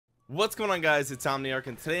What's going on, guys? It's Omniarch,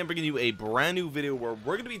 and today I'm bringing you a brand new video where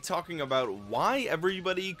we're going to be talking about why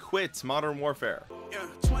everybody quits Modern Warfare. Yeah,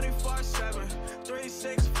 24/7,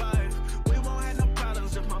 365. We won't have no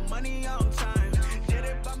problems if my money on time. Did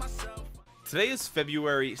it by myself. Today is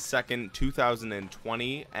February 2nd,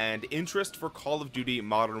 2020, and interest for Call of Duty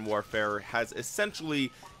Modern Warfare has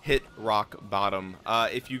essentially hit rock bottom.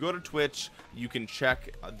 If you go to Twitch, you can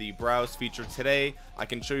check the browse feature today. I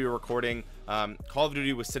can show you a recording. Call of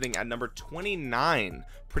Duty was sitting at number 29,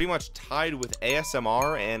 pretty much tied with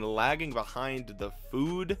ASMR and lagging behind the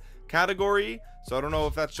food category. So I don't know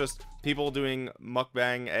if that's just people doing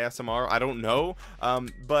mukbang ASMR, I don't know.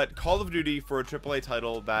 But Call of Duty, for a AAA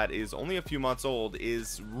title that is only a few months old,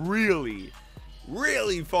 is really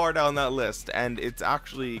far down that list, and it's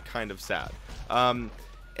actually kind of sad.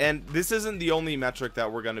 And this isn't the only metric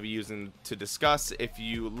that we're going to be using to discuss. If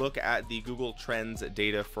you look at the Google Trends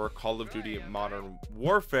data for Call of Duty Modern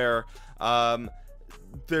Warfare,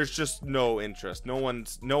 there's just no interest. No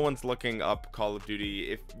one's looking up Call of Duty.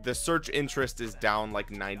 If the search interest is down like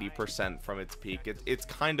 90% from its peak, it's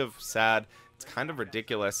kind of sad. It's kind of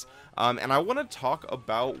ridiculous. And I want to talk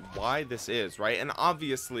about why this is, right? And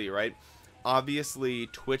obviously, right? Obviously,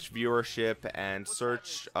 Twitch viewership and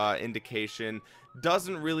search indication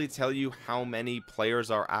doesn't really tell you how many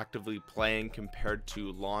players are actively playing compared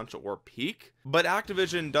to launch or peak, but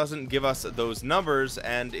Activision doesn't give us those numbers,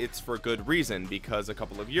 and it's for good reason, because a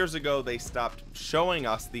couple of years ago they stopped showing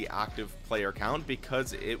us the active player count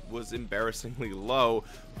because it was embarrassingly low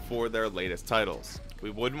for their latest titles. We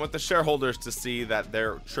wouldn't want the shareholders to see that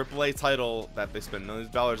their AAA title that they spent millions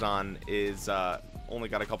of dollars on is only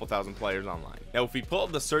got a couple thousand players online. Now, if we pull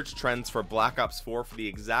up the search trends for Black Ops 4 for the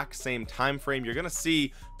exact same time frame, you're gonna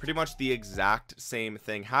see pretty much the exact same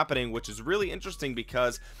thing happening, which is really interesting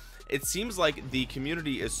because it seems like the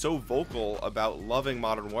community is so vocal about loving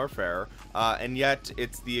Modern Warfare, and yet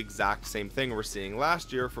it's the exact same thing we're seeing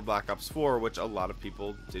last year for Black Ops 4, which a lot of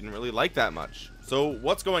people didn't really like that much. So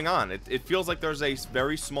what's going on? It feels like there's a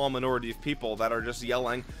very small minority of people that are just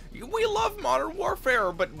yelling, "We love Modern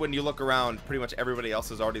Warfare," but when you look around, pretty much everybody else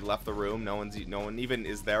has already left the room. No one even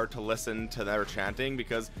is there to listen to their chanting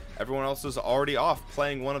because everyone else is already off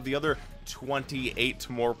playing one of the other 28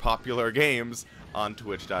 more popular games on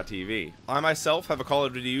twitch.tv. I myself have a Call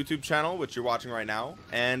of Duty YouTube channel, which you're watching right now,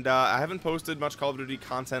 and I haven't posted much Call of Duty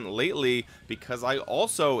content lately because I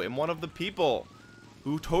also am one of the people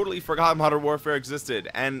who totally forgot Modern Warfare existed.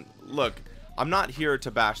 And look, I'm not here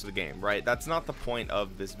to bash the game, right? That's not the point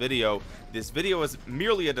of this video. This video is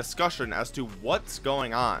merely a discussion as to what's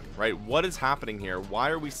going on, right? What is happening here? Why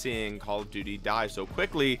are we seeing Call of Duty die so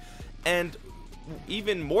quickly? And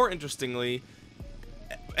even more interestingly,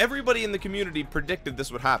 everybody in the community predicted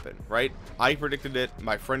this would happen, right? I predicted it,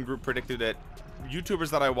 my friend group predicted it, YouTubers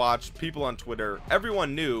that I watch, people on Twitter,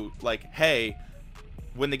 everyone knew, like, hey,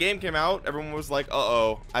 when the game came out, everyone was like,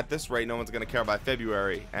 uh-oh, at this rate, no one's gonna care by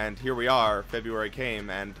February. And here we are, February came,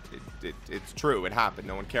 and it's true, it happened,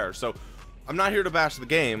 no one cares. So I'm not here to bash the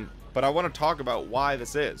game, but I want to talk about why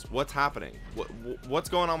this is. What's happening? What's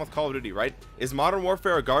going on with Call of Duty, right? Is Modern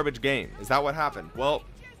Warfare a garbage game? Is that what happened? Well,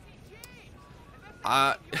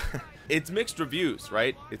 it's mixed reviews,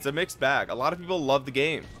 right? It's a mixed bag. A lot of people love the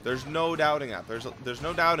game. There's no doubting that. There's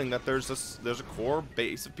no doubting that there's a core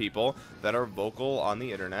base of people that are vocal on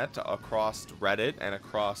the internet, across Reddit and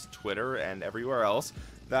across Twitter and everywhere else,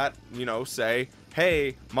 that, you know, say,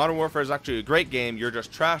 hey, Modern Warfare is actually a great game, you're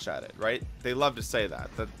just trash at it, right? They love to say that.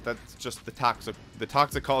 That's just the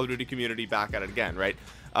toxic Call of Duty community back at it again, right?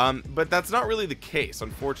 But that's not really the case,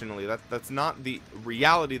 unfortunately. That's not the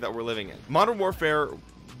reality that we're living in. Modern Warfare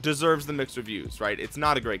deserves the mixed reviews, right? It's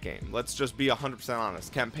not a great game. Let's just be 100%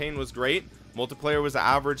 honest. Campaign was great. Multiplayer was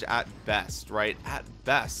average at best, right? At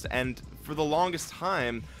best. And for the longest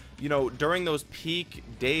time, you know, during those peak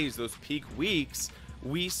days, those peak weeks,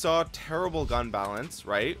 we saw terrible gun balance,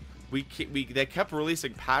 right? They kept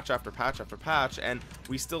releasing patch after patch after patch, and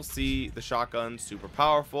we still see the shotgun super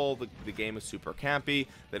powerful. The game is super campy.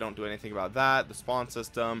 They don't do anything about that. The spawn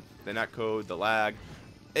system, the netcode, the lag.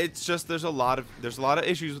 It's just there's a lot of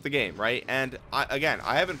issues with the game, right? And I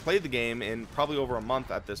haven't played the game in probably over a month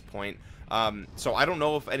at this point, so I don't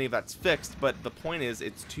know if any of that's fixed. But the point is,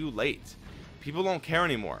 it's too late. People don't care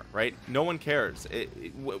anymore, right? No one cares.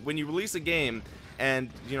 When you release a game,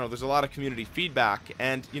 and you know there's a lot of community feedback,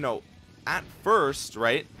 and you know at first,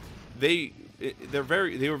 right, they were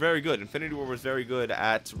very good. Infinity Ward was very good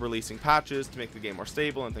at releasing patches to make the game more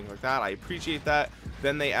stable and things like that. I appreciate that.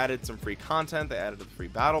 Then they added some free content. They added a free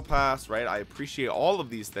battle pass, right? I appreciate all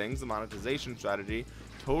of these things, the monetization strategy,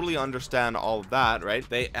 totally understand all of that, right?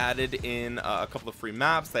 They added in a couple of free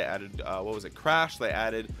maps. They added what was it, Crash. They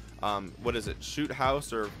added what is it, Shoot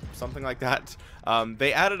House or something like that.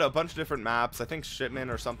 They added a bunch of different maps, I think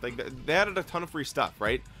Shipment or something. They added a ton of free stuff,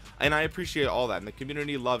 right? And I appreciate all that, and the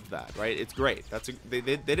community loved that, right? It's great. They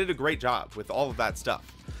did a great job with all of that stuff.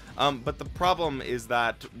 But the problem is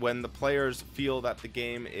that when the players feel that the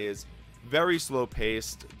game is very slow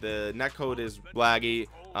paced, the netcode is laggy,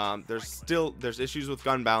 there's issues with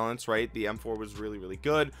gun balance, right? The M4 was really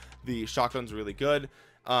good, the shotgun's really good.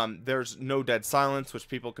 There's no dead silence, which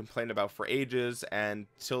people complained about for ages, and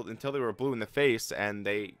until they were blue in the face, and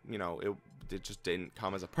they, you know, it just didn't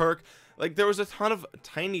come as a perk. Like, there was a ton of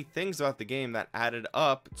tiny things about the game that added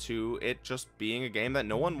up to it just being a game that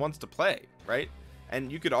no one wants to play, right?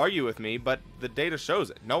 And you could argue with me, but the data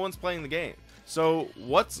shows it. No one's playing the game. So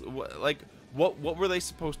what were they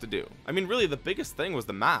supposed to do? I mean, really, the biggest thing was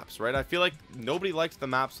the maps, right? I feel like nobody liked the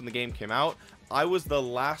maps when the game came out. I was the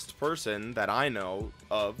last person that I know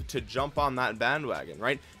of to jump on that bandwagon,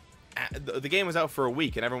 right? The game was out for a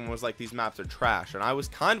week and everyone was like, these maps are trash, and I was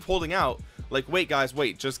kind of holding out, like, wait guys,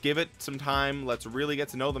 wait, just give it some time, let's really get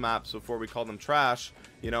to know the maps before we call them trash.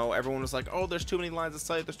 You know, everyone was like, oh, there's too many lines of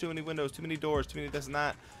sight, there's too many windows, too many doors, too many this and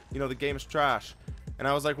that, you know, the game is trash. And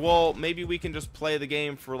I was like, well, maybe we can just play the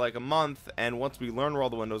game for like a month, and once we learn where all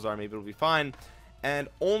the windows are, maybe it'll be fine. And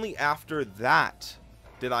only after that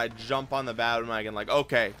did I jump on the bandwagon, like,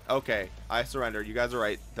 okay, I surrender, you guys are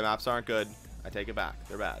right, the maps aren't good, I take it back,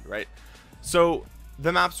 they're bad, right? So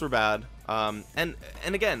the maps were bad, and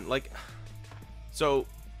again, like, so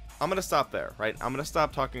I'm gonna stop there, right? I'm gonna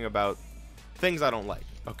stop talking about things I don't like,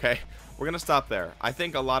 okay? We're gonna stop there. I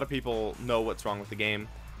think a lot of people know what's wrong with the game.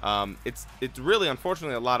 It's really,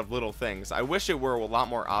 unfortunately, a lot of little things. I wish it were a lot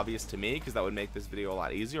more obvious to me, because that would make this video a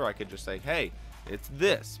lot easier. I could just say, hey, it's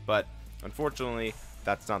this, but unfortunately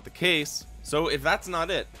that's not the case. So if that's not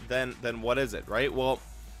it, then what is it, right? Well,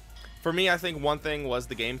 for me, I think one thing was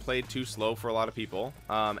the game played too slow for a lot of people,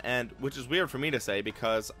 and which is weird for me to say,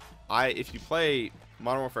 because if you play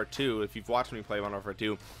Modern Warfare 2, if you've watched me play Modern Warfare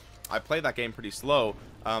 2, I played that game pretty slow,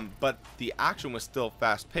 but the action was still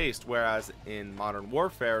fast-paced, whereas in Modern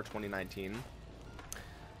Warfare 2019,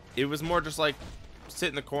 it was more just like, sit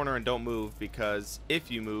in the corner and don't move, because if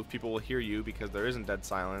you move, people will hear you because there isn't dead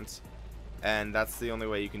silence, and that's the only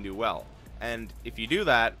way you can do well. And if you do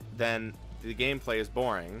that, then the gameplay is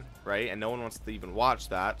boring, right? And no one wants to even watch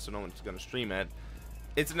that, so no one's going to stream it.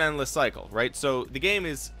 It's an endless cycle, right? So the game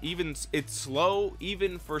is it's slow,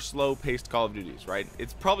 even for slow-paced Call of Duties, right?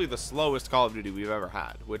 It's probably the slowest Call of Duty we've ever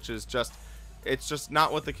had, which is just, it's just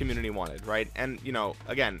not what the community wanted, right? And, you know,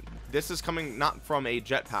 again, this is coming not from a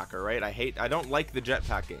jetpacker, right? I don't like the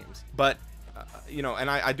jetpack games, but you know, and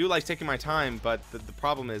I do like taking my time, but the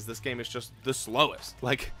problem is this game is just the slowest.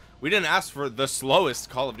 Like, we didn't ask for the slowest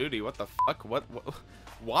Call of Duty. What the fuck? What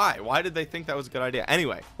why did they think that was a good idea?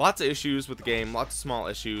 Anyway, lots of issues with the game, lots of small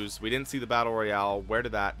issues. We didn't see the battle royale. Where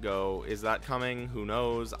did that go? Is that coming? Who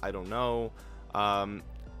knows? I don't know.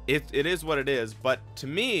 It is what it is. But to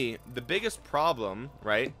me, the biggest problem,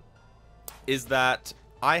 right, is that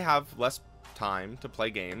I have less time to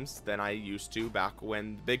play games than I used to back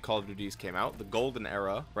when the big Call of Duties came out, the golden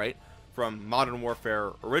era, right? From Modern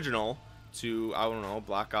Warfare original to, I don't know,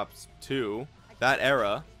 Black Ops 2, that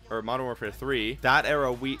era, or Modern Warfare 3, that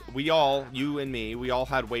era, we all, you and me, we all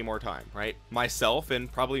had way more time, right? Myself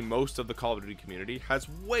and probably most of the Call of Duty community has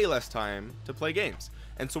way less time to play games.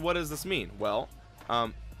 And so what does this mean? Well,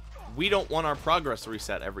 we don't want our progress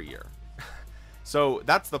reset every year. So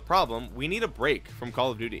that's the problem. We need a break from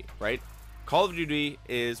Call of Duty, right? Call of Duty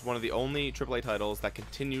is one of the only AAA titles that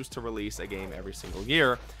continues to release a game every single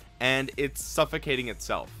year, and it's suffocating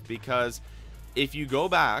itself, because if you go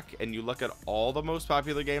back and you look at all the most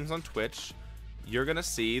popular games on Twitch, you're gonna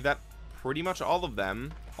see that pretty much all of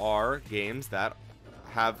them are games that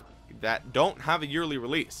don't have a yearly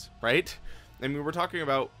release, right? I mean, we're talking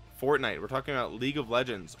about Fortnite, we're talking about League of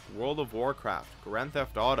Legends, World of Warcraft, Grand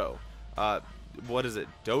Theft Auto, what is it,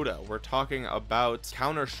 Dota, we're talking about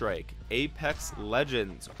Counter-Strike, Apex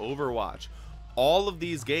Legends, Overwatch. All of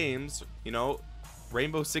these games, you know,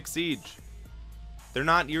 Rainbow Six Siege, they're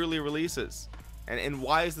not yearly releases. And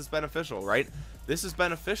why is this beneficial, right? This is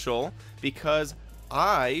beneficial because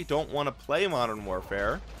I don't want to play Modern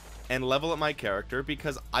Warfare and level up my character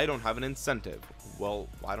because I don't have an incentive. Well,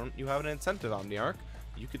 why don't you have an incentive, Omniarch?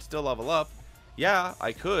 You could still level up. Yeah,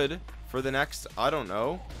 I could for the next, I don't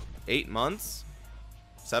know, 8 months,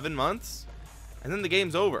 7 months, and then the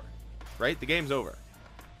game's over, right? The game's over.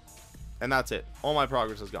 And that's it. All my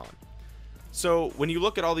progress is gone. So when you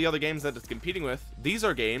look at all the other games that it's competing with, these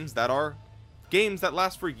are games that are games that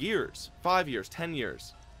last for years, 5 years, 10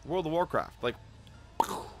 years. World of Warcraft, like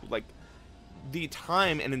the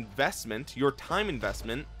time and investment, your time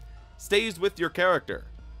investment stays with your character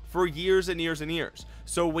for years and years and years.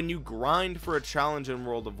 So when you grind for a challenge in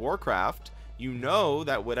World of Warcraft, you know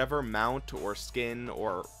that whatever mount or skin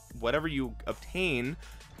or whatever you obtain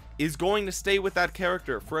is going to stay with that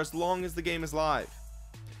character for as long as the game is live.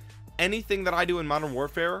 Anything that I do in Modern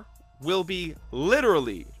Warfare will be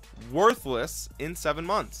literally worthless in 7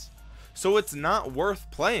 months. So it's not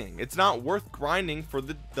worth playing. It's not worth grinding for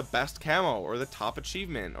the best camo or the top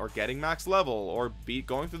achievement or getting max level or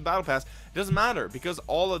going through the battle pass. It doesn't matter, because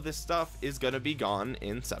all of this stuff is going to be gone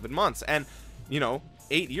in 7 months. And, you know,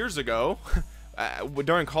 8 years ago,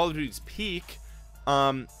 during Call of Duty's peak,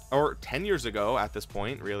 or 10 years ago at this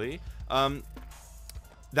point, really,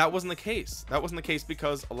 that wasn't the case. That wasn't the case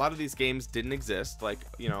because a lot of these games didn't exist. Like,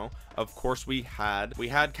 you know, of course we had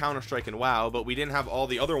Counter-Strike and WoW, but we didn't have all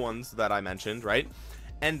the other ones that I mentioned, right?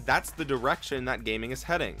 And that's the direction that gaming is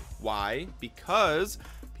heading. Why? Because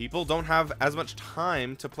people don't have as much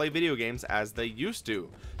time to play video games as they used to.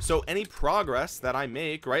 So any progress that I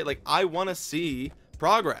make, right? Like, I want to see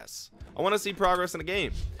progress. I want to see progress in a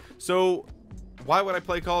game. So why would I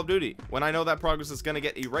play Call of Duty when I know that progress is going to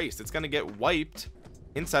get erased? It's going to get wiped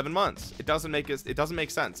in 7 months. It doesn't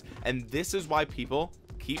make sense. And this is why people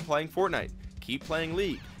keep playing Fortnite, keep playing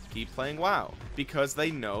League, keep playing WoW, because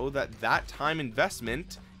they know that that time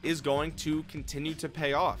investment is going to continue to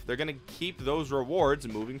pay off. They're going to keep those rewards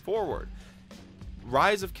moving forward.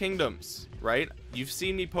 Rise of Kingdoms, right? You've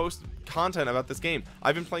seen me post content about this game.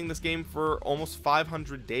 I've been playing this game for almost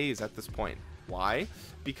 500 days at this point. Why?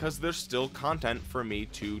 Because there's still content for me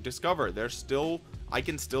to discover. I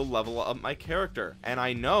can still level up my character, and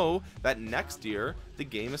I know that next year the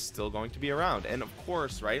game is still going to be around. And of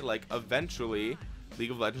course, right, like, eventually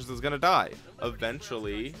League of Legends is gonna die,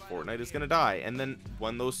 eventually Fortnite is gonna die, and then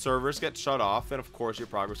when those servers get shut off, then of course your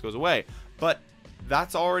progress goes away. But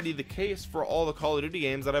that's already the case for all the Call of Duty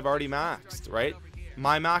games that I've already maxed, right?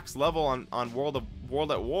 My max level on World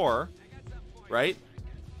at War, right?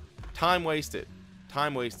 Time wasted.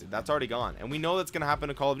 That's already gone, and we know that's gonna happen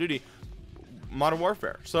to Call of Duty Modern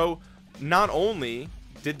Warfare. So not only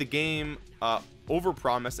did the game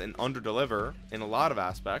overpromise and underdeliver in a lot of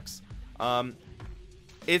aspects,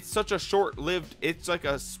 it's such a short-lived, it's like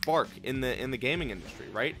a spark in the gaming industry,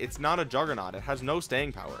 right? It's not a juggernaut. It has no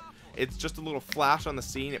staying power. It's just a little flash on the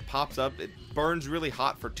scene. It pops up, it burns really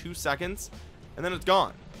hot for 2 seconds, and then it's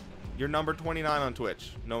gone. You're number 29 on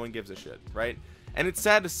Twitch. No one gives a shit, right? And it's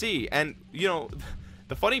sad to see. And, you know,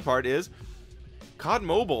 the funny part is COD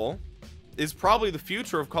Mobile is probably the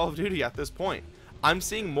future of Call of Duty at this point. I'm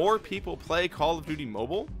seeing more people play Call of Duty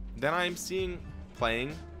Mobile than I'm seeing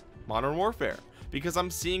playing Modern Warfare, because I'm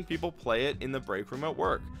seeing people play it in the break room at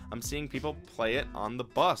work. I'm seeing people play it on the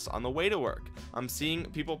bus on the way to work. I'm seeing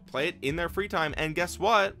people play it in their free time. And guess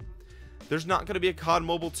what? There's not going to be a COD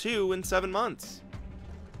Mobile 2 in 7 months.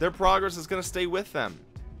 Their progress is going to stay with them.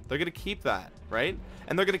 They're going to keep that, right?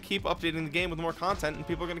 And they're going to keep updating the game with more content, and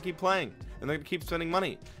people are going to keep playing, and they're going to keep spending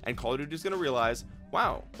money. And Call of Duty is going to realize,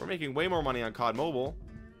 wow, we're making way more money on COD Mobile.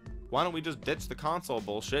 Why don't we just ditch the console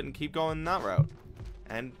bullshit and keep going that route?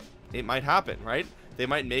 And it might happen, right? They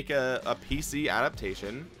might make a PC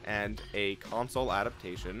adaptation and a console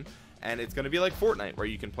adaptation, and it's going to be like Fortnite, where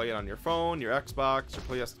you can play it on your phone, your Xbox,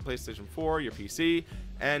 your PlayStation 4, your PC,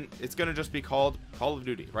 and it's going to just be called Call of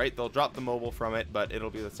Duty, right? They'll drop the mobile from it, but it'll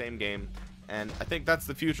be the same game. And I think that's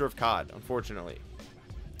the future of COD, unfortunately.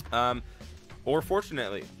 Or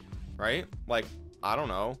fortunately, right? Like, I don't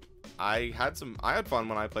know. I had fun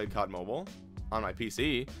when I played COD Mobile on my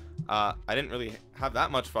PC. I didn't really have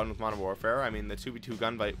that much fun with Modern Warfare. I mean, the 2v2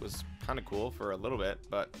 gunfight was kind of cool for a little bit,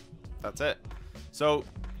 but that's it. So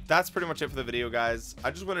that's pretty much it for the video, guys.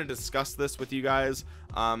 I just wanted to discuss this with you guys.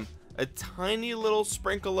 A tiny little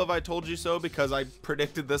sprinkle of I told you so, because I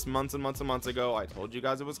predicted this months and months and months ago. I told you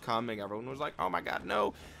guys it was coming. Everyone was like, oh my god,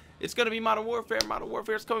 no, it's gonna be Modern Warfare. Modern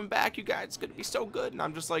Warfare is coming back, you guys. It's gonna be so good. And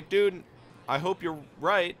I'm just like, dude, I hope you're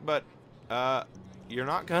right, but you're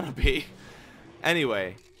not gonna be.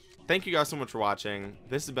 Anyway, thank you guys so much for watching.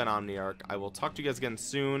 This has been Omniarch. I will talk to you guys again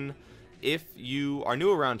soon. If you are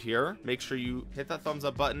new around here, make sure you hit that thumbs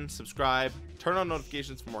up button, subscribe, turn on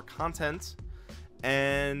notifications for more content.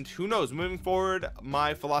 And who knows, moving forward,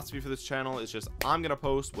 my philosophy for this channel is just, I'm gonna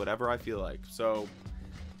post whatever I feel like. So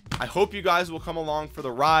I hope you guys will come along for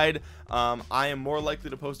the ride. I am more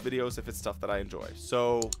likely to post videos if it's stuff that I enjoy.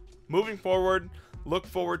 So moving forward, look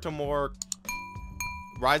forward to more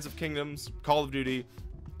Rise of Kingdoms, Call of Duty,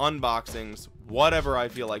 unboxings, whatever I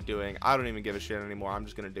feel like doing. I don't even give a shit anymore. I'm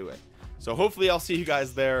just gonna do it. So hopefully I'll see you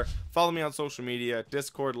guys there. Follow me on social media,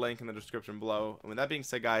 Discord link in the description below. And with that being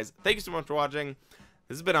said, guys, thank you so much for watching.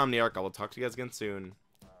 This has been Omniarch. I will talk to you guys again soon.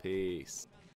 Peace.